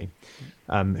Company,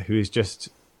 who is just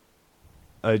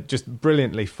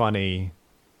brilliantly funny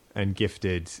and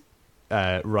gifted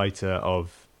writer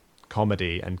of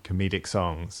comedy and comedic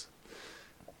songs.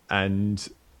 And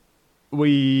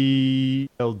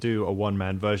we'll do a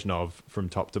one-man version of From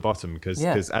Top to Bottom because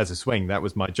as a swing, that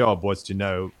was my job, was to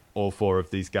know all 4 of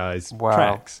these guys'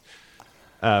 tracks.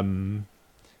 And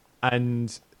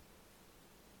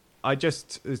I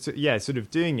just, sort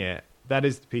of doing it, that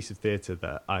is the piece of theatre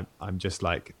that I'm just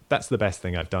like, that's the best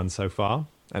thing I've done so far.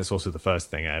 And it's also the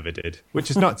first thing I ever did, which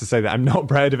is not to say that I'm not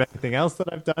proud of anything else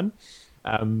that I've done.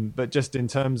 But just in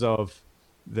terms of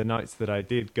the nights that I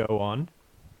did go on,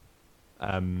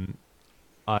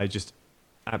 I just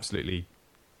absolutely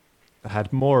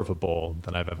had more of a ball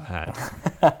than I've ever had.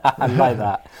 I like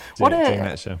that. doing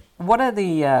that show. What are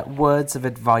the words of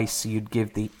advice you'd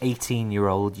give the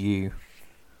 18-year-old you?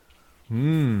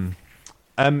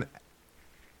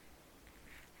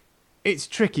 It's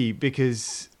tricky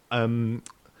because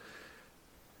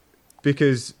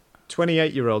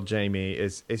 28-year-old Jamie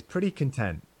is pretty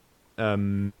content.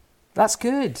 That's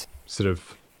good. Sort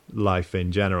of life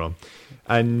in general.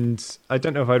 And I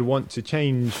don't know if I'd want to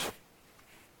change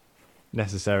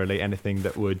necessarily anything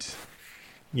that would,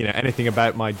 anything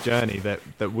about my journey that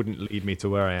wouldn't lead me to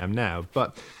where I am now.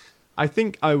 But I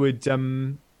think I would,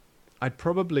 I'd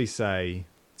probably say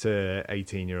to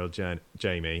 18-year-old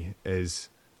Jamie is,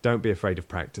 don't be afraid of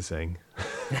practicing.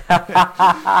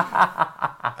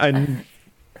 And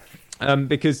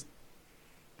because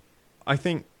I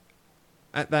think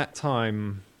at that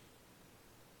time,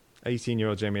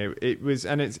 18-year-old Jamie, it was,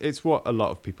 and it's what a lot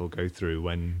of people go through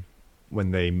when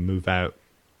they move out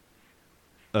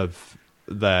of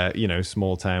their,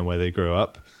 small town where they grew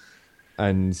up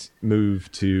and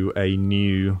move to a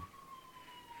new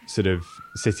sort of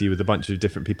city with a bunch of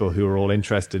different people who are all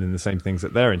interested in the same things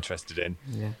that they're interested in.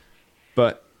 Yeah.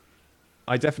 But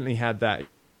I definitely had that,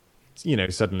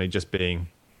 suddenly just being,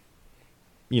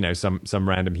 some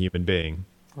random human being.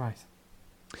 Right.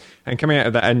 And coming out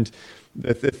of that, and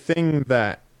the thing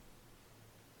that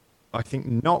I think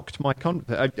knocked my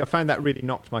I found that really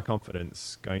knocked my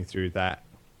confidence going through that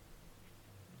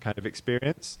kind of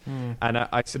experience. And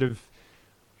I sort of,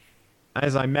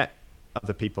 as I met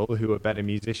other people who were better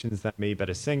musicians than me,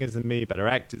 better singers than me, better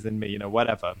actors than me, you know,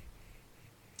 whatever,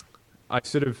 I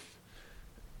sort of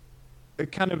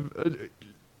kind of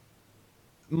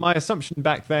my assumption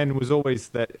back then was always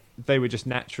that they were just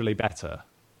naturally better.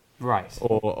 Right.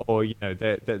 Or you know,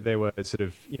 they were sort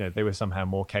of, you know, they were somehow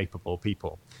more capable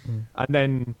people. And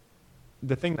then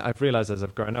the thing that I've realized as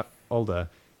I've grown up older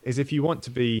is if you want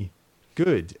to be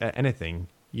good at anything,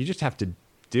 you just have to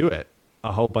do it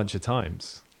a whole bunch of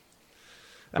times.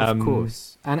 Of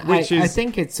course. And I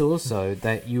think it's also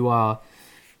that you are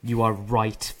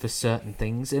right for certain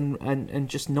things and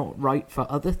just not right for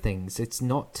other things. It's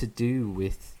not to do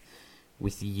with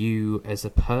you as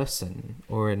a person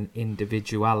or an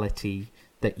individuality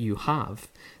that you have.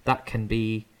 That can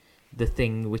be the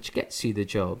thing which gets you the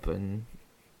job, and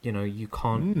you know, you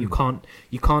can't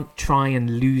try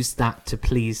and lose that to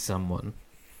please someone.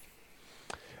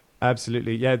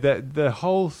 Absolutely. Yeah, the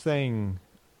whole thing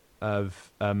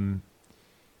of I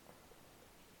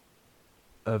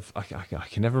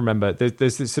can never remember.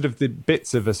 There's this sort of the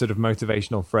bits of a sort of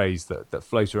motivational phrase that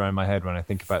float around my head when I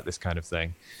think about this kind of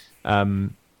thing.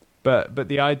 But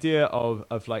the idea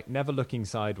of like never looking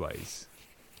sideways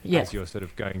as you're sort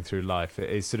of going through life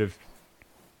is sort of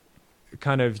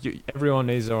kind of everyone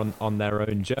is on their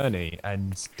own journey,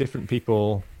 and different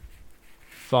people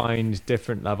find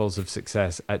different levels of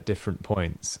success at different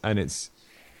points, and it's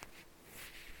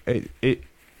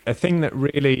a thing that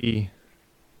really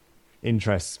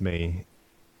interests me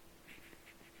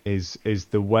is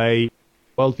the way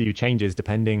worldview changes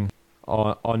depending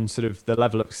on sort of the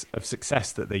level of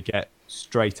success that they get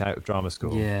straight out of drama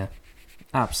school. Yeah,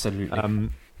 absolutely.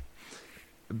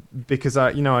 Because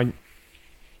I left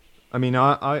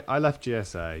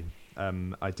GSA.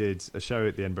 I did a show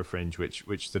at the Edinburgh Fringe,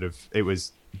 which sort of, it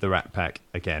was the Rat Pack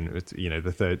again. It was, you know,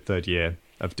 the third year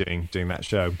of doing that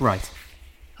show. Right.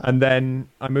 And then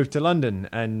I moved to London,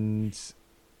 and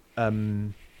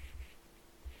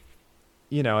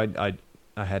you know,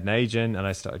 I had an agent, and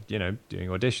I started, you know, doing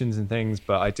auditions and things,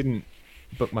 but I didn't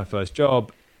book my first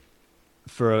job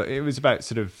it was about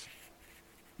sort of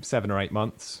 7 or 8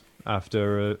 months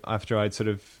after I'd sort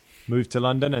of moved to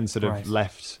London and sort of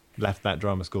left that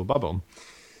drama school bubble.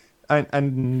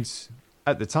 And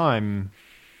at the time,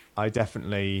 I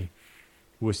definitely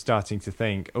was starting to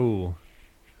think, oh,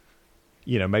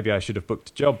 you know, maybe I should have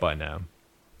booked a job by now.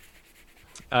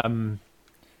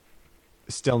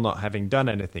 Still not having done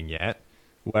anything yet,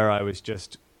 where I was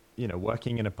just, you know,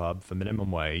 working in a pub for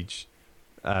minimum wage,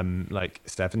 like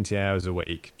 70 hours a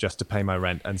week just to pay my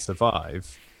rent and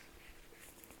survive.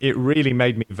 It really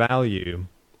made me value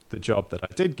the job that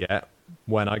I did get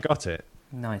when I got it.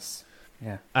 Nice.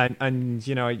 Yeah. And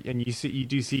you know, and you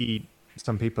do see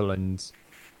some people, and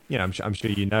you know, I'm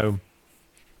sure you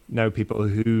know people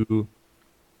who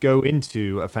go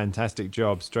into a fantastic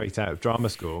job straight out of drama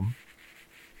school,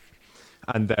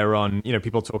 and they're on, you know,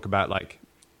 people talk about like,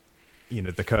 you know,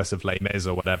 The Curse of Les Mis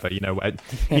or whatever, you know, where,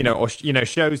 you know, or, you know,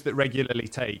 shows that regularly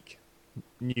take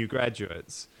new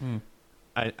graduates.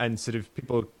 And sort of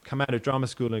people come out of drama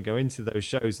school and go into those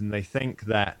shows, and they think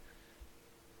that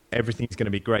everything's going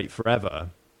to be great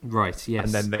forever. Right, yes.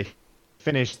 And then they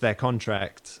finish their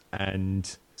contract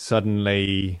and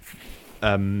suddenly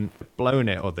blown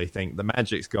it, or they think the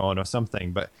magic's gone or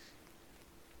something. But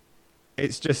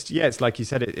it's just, yeah, it's like you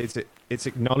said, it's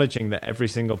acknowledging that every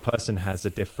single person has a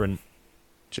different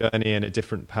journey and a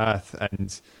different path,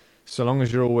 and so long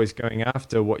as you're always going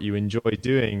after what you enjoy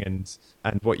doing and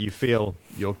what you feel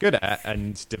you're good at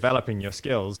and developing your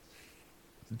skills,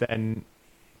 then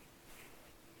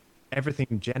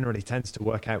everything generally tends to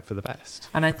work out for the best.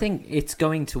 And I think it's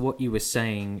going to what you were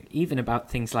saying, even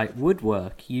about things like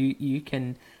woodwork. You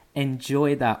can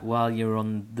enjoy that while you're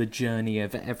on the journey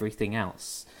of everything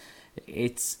else.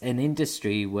 It's an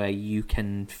industry where you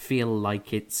can feel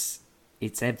like it's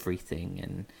everything,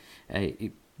 and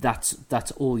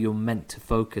that's all you're meant to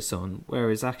focus on.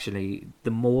 Whereas actually, the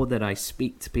more that I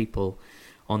speak to people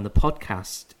on the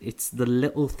podcast, it's the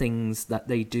little things that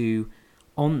they do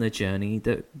on the journey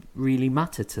that really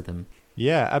matter to them.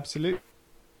 Yeah, absolutely.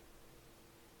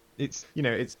 It's, you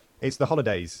know, it's the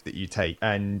holidays that you take,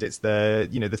 and it's the,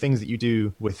 you know, the things that you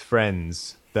do with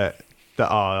friends that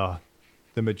are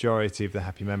the majority of the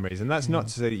happy memories. And that's not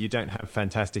to say that you don't have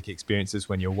fantastic experiences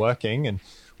when you're working. And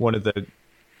one of the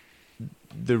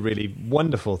really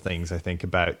wonderful things I think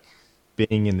about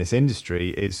being in this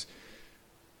industry is,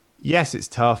 yes, it's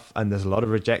tough and there's a lot of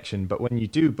rejection, but when you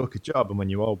do book a job and when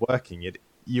you are working,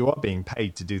 you are being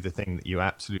paid to do the thing that you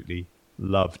absolutely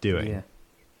love doing. Yeah,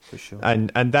 for sure.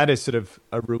 And that is sort of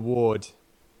a reward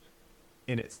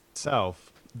in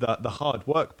itself. The hard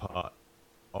work part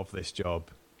of this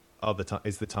job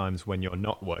is the times when you're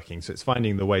not working. So it's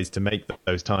finding the ways to make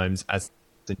those times as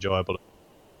enjoyable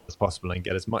as possible and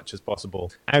get as much as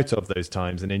possible out of those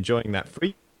times and enjoying that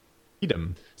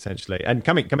freedom, essentially. And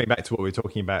coming back to what we were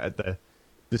talking about at the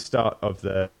start of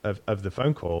the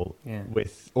phone call,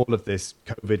 with all of this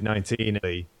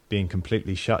COVID-19 being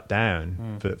completely shut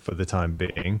down for the time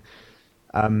being.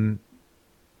 And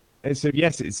so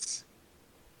yes,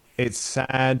 it's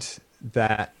sad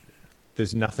that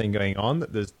there's nothing going on,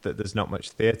 that there's not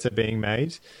much theatre being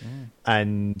made,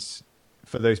 and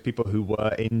for those people who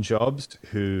were in jobs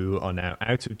who are now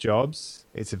out of jobs,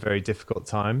 it's a very difficult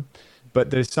time. But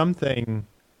there's something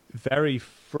very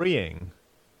freeing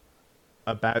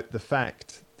about the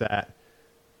fact that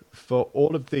for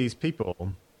all of these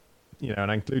people,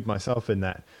 and I include myself in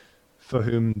that, for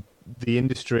whom the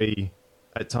industry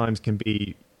at times can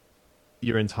be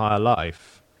your entire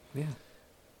life,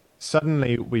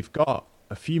 suddenly we've got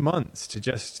a few months to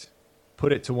just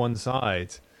put it to one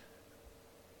side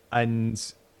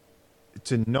and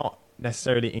to not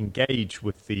necessarily engage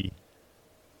with the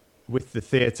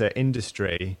theatre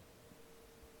industry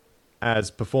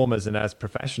as performers and as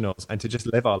professionals, and to just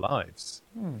live our lives.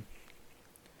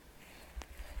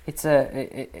 It's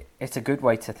a good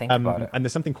way to think about it. And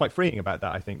there's something quite freeing about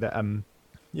that, I think. That and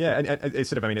it's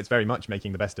sort of, it's very much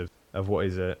making the best of what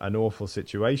is an awful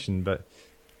situation. But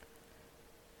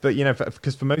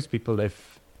because for most people,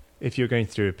 if you're going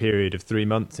through a period of 3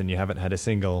 months and you haven't had a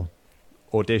single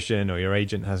audition, or your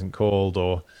agent hasn't called,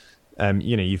 or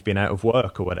you've been out of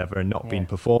work or whatever and not been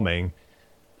performing,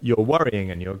 you're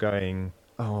worrying and you're going,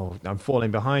 oh, I'm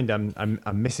falling behind, I'm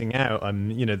missing out,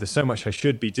 there's so much I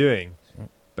should be doing.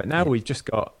 But now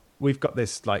we've got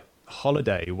this like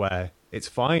holiday where it's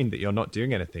fine that you're not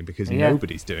doing anything because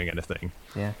nobody's doing anything.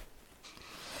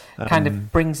 Kind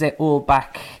of brings it all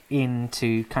back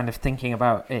into kind of thinking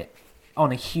about it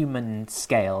on a human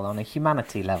scale, on a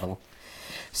humanity level.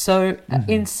 So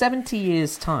in 70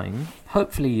 years' time,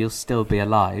 hopefully you'll still be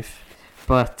alive,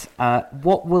 but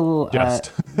what will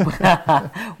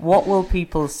what will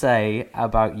people say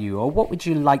about you, or what would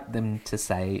you like them to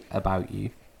say about you?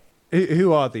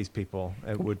 Who are these people?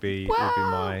 It would be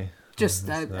my just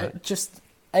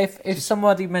if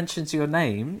somebody mentions your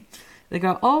name, they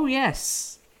go, "Oh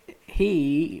yes,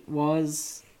 he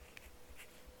was,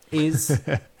 is."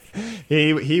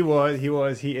 he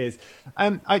is.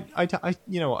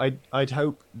 I'd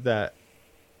hope that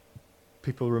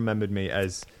people remembered me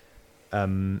as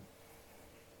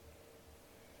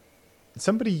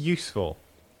somebody useful.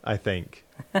 I think.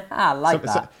 I like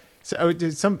that.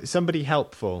 Somebody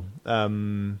helpful.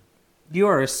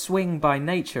 You're a swing by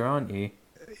nature, aren't you?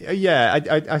 Yeah,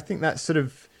 I think that's sort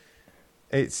of.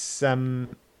 It's. I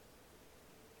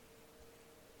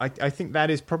think that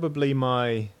is probably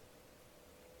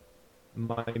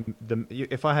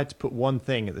if I had to put one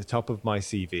thing at the top of my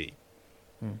CV,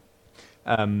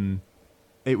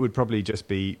 it would probably just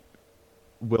be,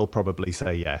 will probably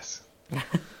say yes,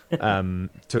 to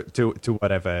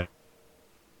whatever.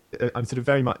 I'm sort of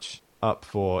very much up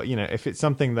for, if it's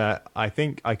something that I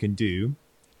think I can do,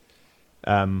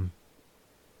 then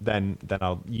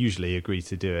I'll usually agree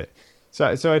to do it. So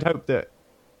I'd hope that,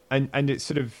 and it's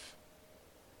sort of,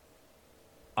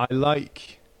 I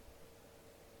like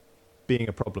being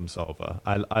a problem solver.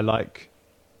 I like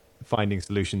finding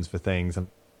solutions for things, and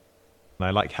I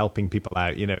like helping people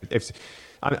out. If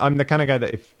I'm the kind of guy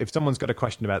that if someone's got a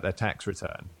question about their tax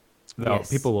return,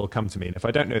 people will come to me, and if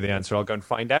I don't know the answer, I'll go and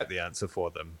find out the answer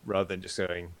for them, rather than just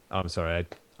going, oh, I'm sorry,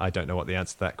 I don't know what the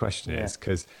answer to that question is,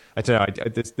 because I don't know,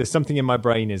 there's something in my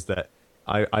brain is that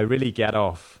I really get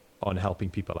off on helping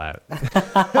people out.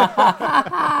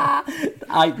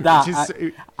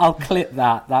 I'll clip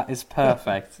that. That is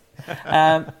perfect.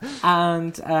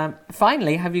 And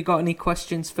finally, have you got any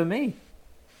questions for me?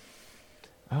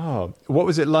 Oh, what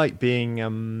was it like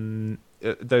being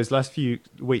those last few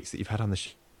weeks that you've had on the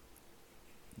show?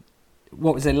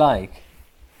 What was it like?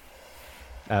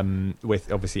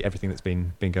 With obviously everything that's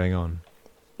been going on.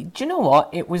 Do you know what?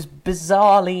 It was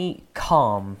bizarrely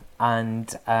calm,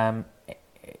 and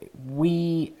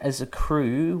we as a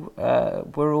crew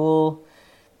were all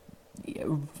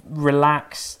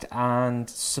relaxed and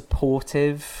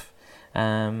supportive.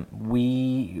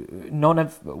 We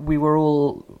were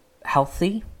all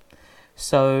healthy,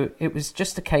 so it was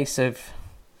just a case of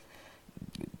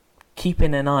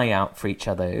keeping an eye out for each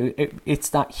other. It's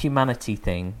that humanity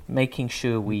thing, making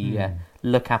sure we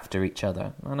look after each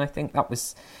other, and I think that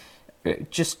was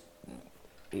just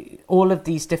all of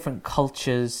these different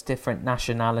cultures, different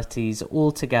nationalities,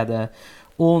 all together,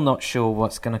 all not sure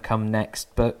what's going to come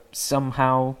next, but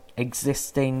somehow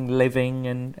existing, living,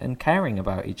 and caring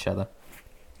about each other.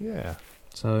 Yeah.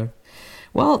 So,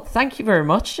 well, thank you very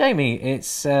much, Jamie.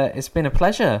 It's been a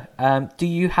pleasure. Do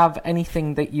you have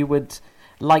anything that you would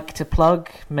like to plug?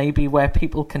 Maybe where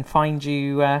people can find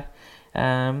you,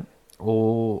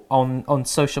 or on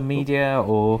social media,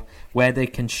 or where they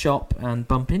can shop and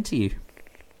bump into you?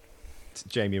 It's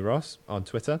Jamie Ross on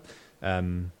Twitter.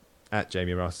 At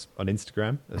Jamie Ross on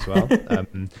Instagram as well.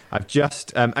 I've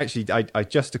just I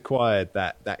just acquired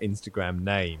that Instagram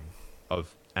name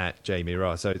of at Jamie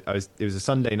Ross. So it was a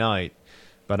Sunday night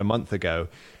about a month ago,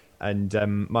 and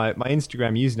my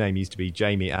Instagram username used to be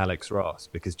Jamie Alex Ross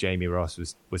because Jamie Ross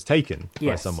was taken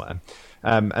by someone.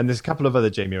 And there's a couple of other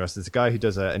Jamie Ross. There's a guy who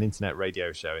does an internet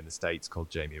radio show in the States called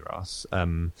Jamie Ross.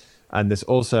 And there's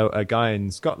also a guy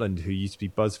in Scotland who used to be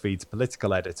BuzzFeed's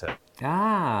political editor.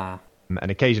 And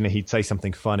occasionally he'd say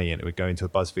something funny and it would go into a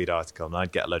BuzzFeed article, and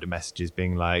I'd get a load of messages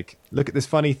being like, look at this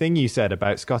funny thing you said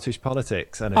about Scottish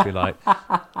politics. And I'd be like,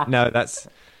 no, that's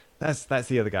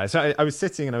the other guy. So I was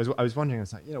sitting and I was wondering, I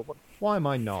was like, why am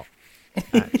I not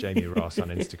at Jamie Ross on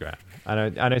Instagram?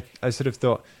 And I sort of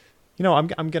thought,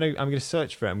 I'm gonna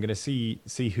search for it. I'm gonna see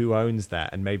who owns that,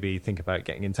 and maybe think about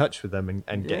getting in touch with them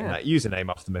and getting that username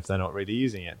off them if they're not really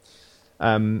using it.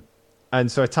 And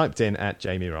so I typed in at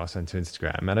Jamie Ross onto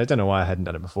Instagram, and I don't know why I hadn't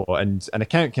done it before. And an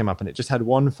account came up, and it just had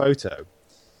one photo.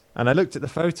 And I looked at the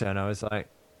photo, and I was like,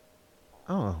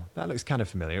 oh, that looks kind of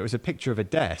familiar. It was a picture of a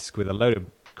desk with a load of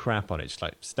crap on it, just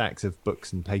like stacks of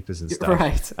books and papers and stuff.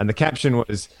 Right. And the caption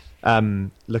was,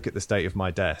 look at the state of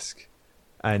my desk.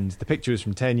 And the picture was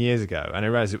from 10 years ago, and I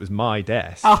realized it was my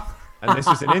desk. Oh. And this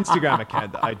was an Instagram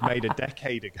account that I'd made a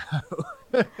decade ago.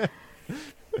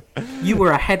 You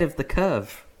were ahead of the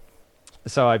curve.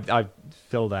 So I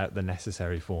filled out the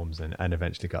necessary forms and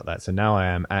eventually got that. So now I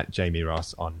am at Jamie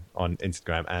Ross on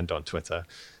Instagram and on Twitter.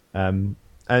 And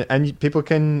people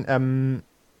can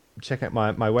check out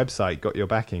my website, Got Your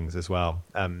Backings, as well.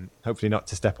 Hopefully not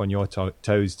to step on your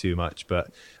toes too much, but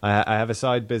I have a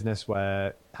side business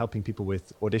where helping people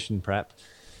with audition prep,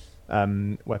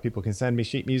 where people can send me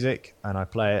sheet music and I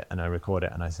play it and I record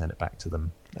it and I send it back to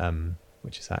them,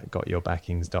 which is at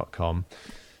gotyourbackings.com.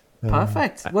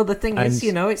 Perfect. Well, the thing is,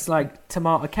 it's like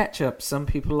tomato ketchup. Some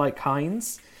people like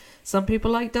Heinz, some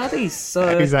people like Daddy's.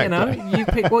 So, exactly. You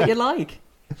pick what you like.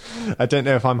 I don't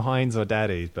know if I'm Heinz or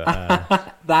Daddy's, but...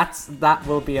 that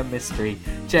will be a mystery.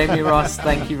 Jamie Ross,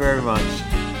 thank you very much.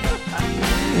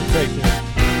 Thank you.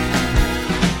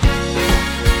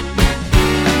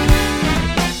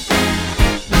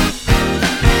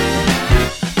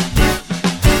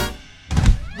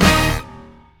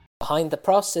 Behind the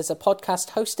Pros is a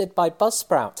podcast hosted by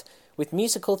Buzzsprout, with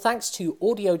musical thanks to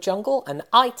Audio Jungle and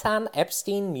Itan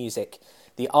Epstein Music.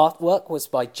 The artwork was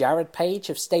by Jared Page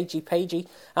of Stagey Pagey,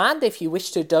 and if you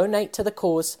wish to donate to the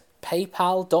cause,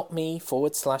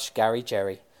 paypal.me/Gary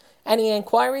Jerry. Any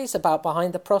enquiries about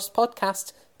Behind the Pros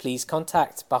podcast, please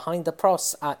contact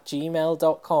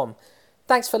behindthepros@gmail.com.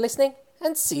 Thanks for listening,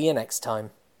 and see you next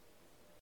time.